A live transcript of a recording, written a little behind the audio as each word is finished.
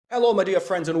Hello my dear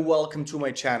friends and welcome to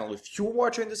my channel. If you're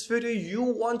watching this video, you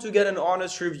want to get an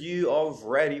honest review of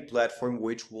Readdy platform,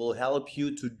 which will help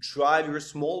you to drive your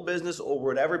small business or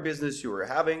whatever business you are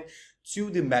having to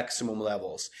the maximum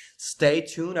levels. Stay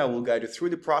tuned, I will guide you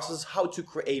through the process how to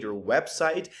create your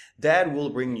website that will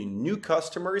bring you new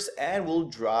customers and will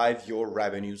drive your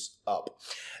revenues up.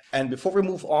 And before we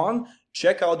move on,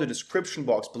 check out the description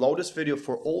box below this video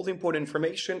for all the important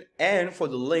information and for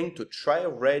the link to try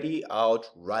Readdy out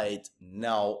right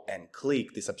now, and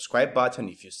click the subscribe button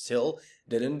if you still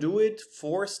didn't do it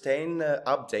for staying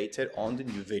updated on the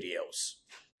new videos.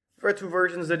 There are two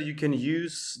versions that you can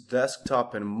use,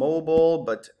 desktop and mobile,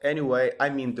 but anyway, I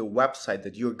mean the website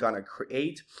that you're gonna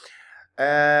create.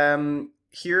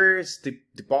 Here's the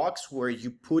box where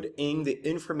you put in the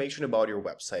information about your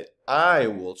website. I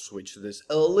will switch to this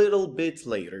a little bit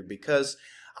later because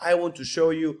I want to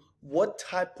show you what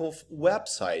type of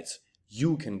websites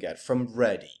you can get from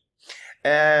Readdy.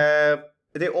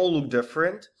 They all look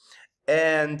different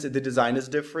and the design is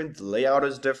different, the layout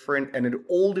is different, and it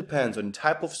all depends on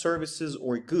type of services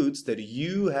or goods that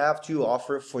you have to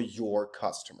offer for your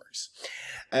customers.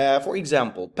 For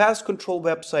example, pest control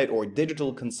website or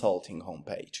digital consulting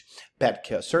homepage, pet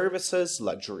care services,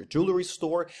 luxury jewelry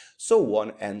store, so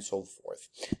on and so forth.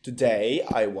 Today,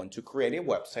 I want to create a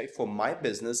website for my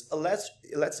business.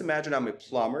 Let's imagine I'm a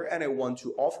plumber and I want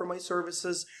to offer my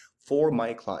services for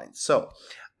my clients. So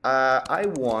I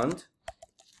want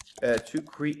to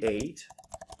create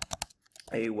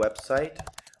a website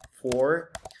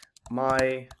for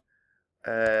my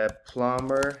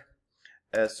plumber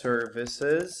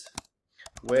services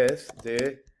with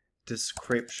the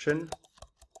description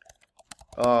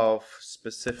of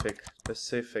specific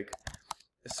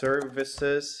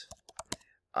services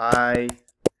I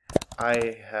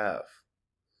have.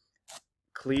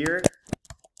 Clear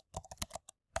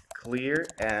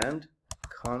and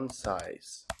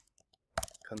concise.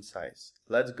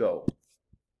 Let's go.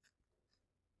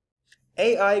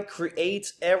 AI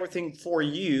creates everything for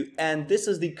you, and this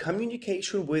is the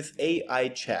communication with AI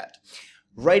chat.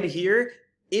 Right here,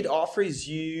 it offers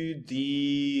you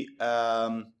the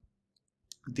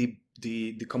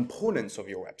components of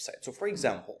your website. So for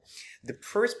example, the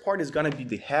first part is going to be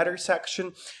the header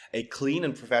section, a clean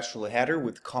and professional header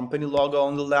with company logo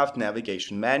on the left,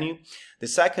 navigation menu. The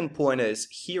second point is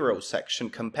hero section,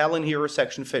 compelling hero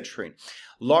section featuring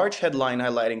large headline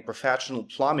highlighting professional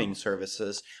plumbing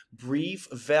services, brief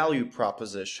value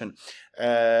proposition,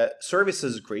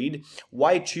 services grid,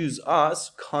 why choose us,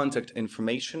 contact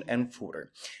information, and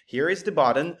footer. Here is the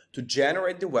button to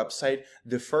generate the website,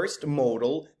 the first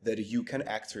modal that you can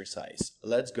exercise.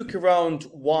 Let's go. Took around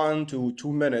 1 to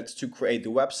 2 minutes to create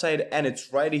the website, and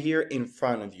it's right here in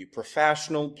front of you.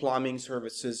 Professional plumbing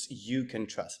services you can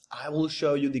trust. I will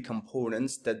show you the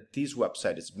components that this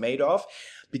website is made of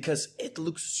because it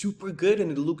looks super good and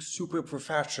it looks super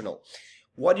professional.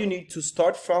 What you need to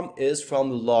start from is from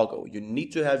the logo. You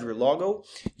need to have your logo.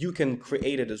 You can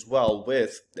create it as well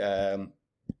with, for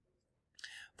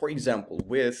example,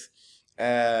 with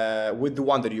the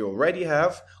one that you already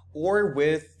have, or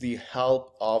with the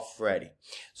help of Readdy.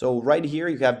 So right here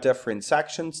you have different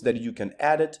sections that you can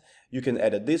edit. You can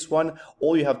edit this one.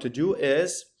 All you have to do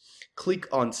is click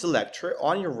on selector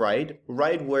on your right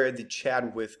where the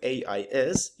chat with AI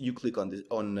is. You click on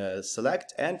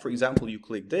select, and for example you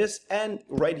click this, and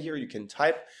right here you can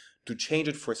type to change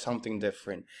it for something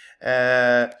different.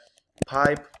 Pipe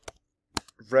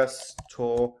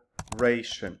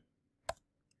restoration.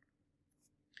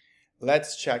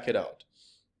 Let's check it out.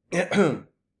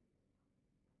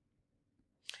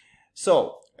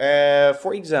 So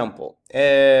for example,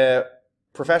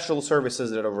 professional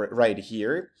services that are right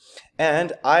here,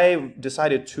 and I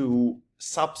decided to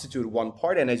substitute one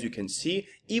part, and as you can see,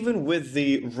 even with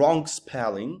the wrong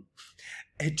spelling,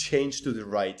 it changed to the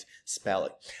right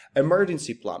spelling.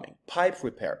 Emergency plumbing, pipe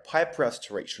repair, pipe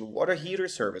restoration, water heater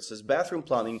services, bathroom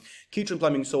plumbing, kitchen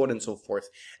plumbing, so on and so forth.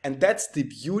 And that's the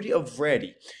beauty of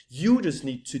Readdy. You just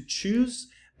need to choose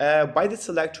by the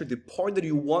selector the part that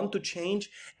you want to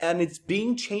change, and it's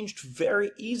being changed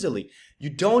very easily. You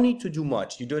don't need to do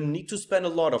much. You don't need to spend a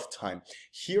lot of time.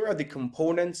 Here are the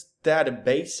components that a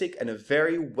basic and a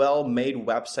very well-made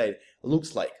website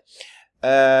looks like.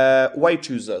 Why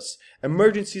choose us?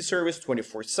 Emergency service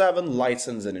 24/7,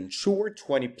 licensed and insured,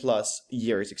 20+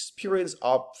 years experience,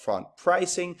 upfront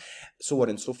pricing, so on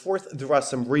and so forth. There are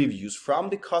some reviews from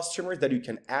the customers that you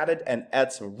can add it and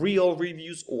add some real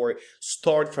reviews, or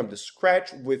start from the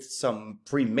scratch with some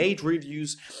pre-made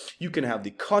reviews. You can have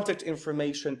the contact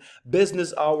information,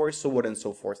 business hours, so on and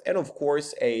so forth. And of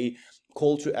course, a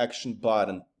call to action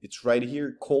button. It's right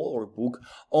here, call or book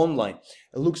online.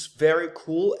 It looks very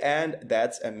cool, and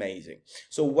that's amazing.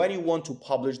 So when you want to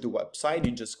publish the website,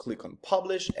 you just click on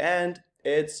publish, and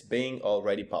it's being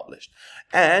already published.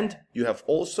 And you have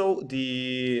also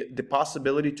the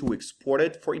possibility to export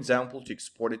it. For example, to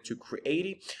export it to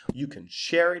Readdy, you can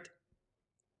share it,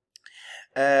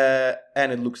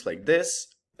 and it looks like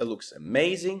this. It looks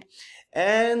amazing.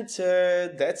 And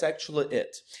that's actually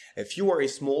it. If you are a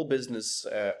small business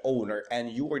owner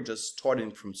and you are just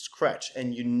starting from scratch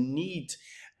and you need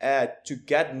to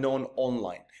get known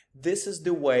online, this is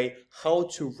the way how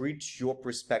to reach your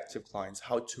prospective clients,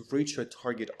 how to reach your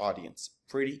target audience.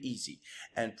 Pretty easy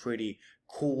and pretty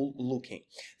cool looking.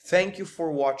 Thank you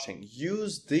for watching.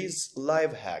 Use this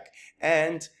life hack,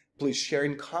 and please share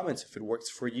in comments if it works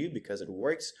for you, because it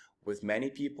works with many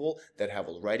people that have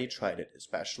already tried it,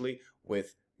 especially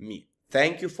with me.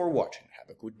 Thank you for watching. Have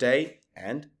a good day,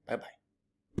 and bye-bye.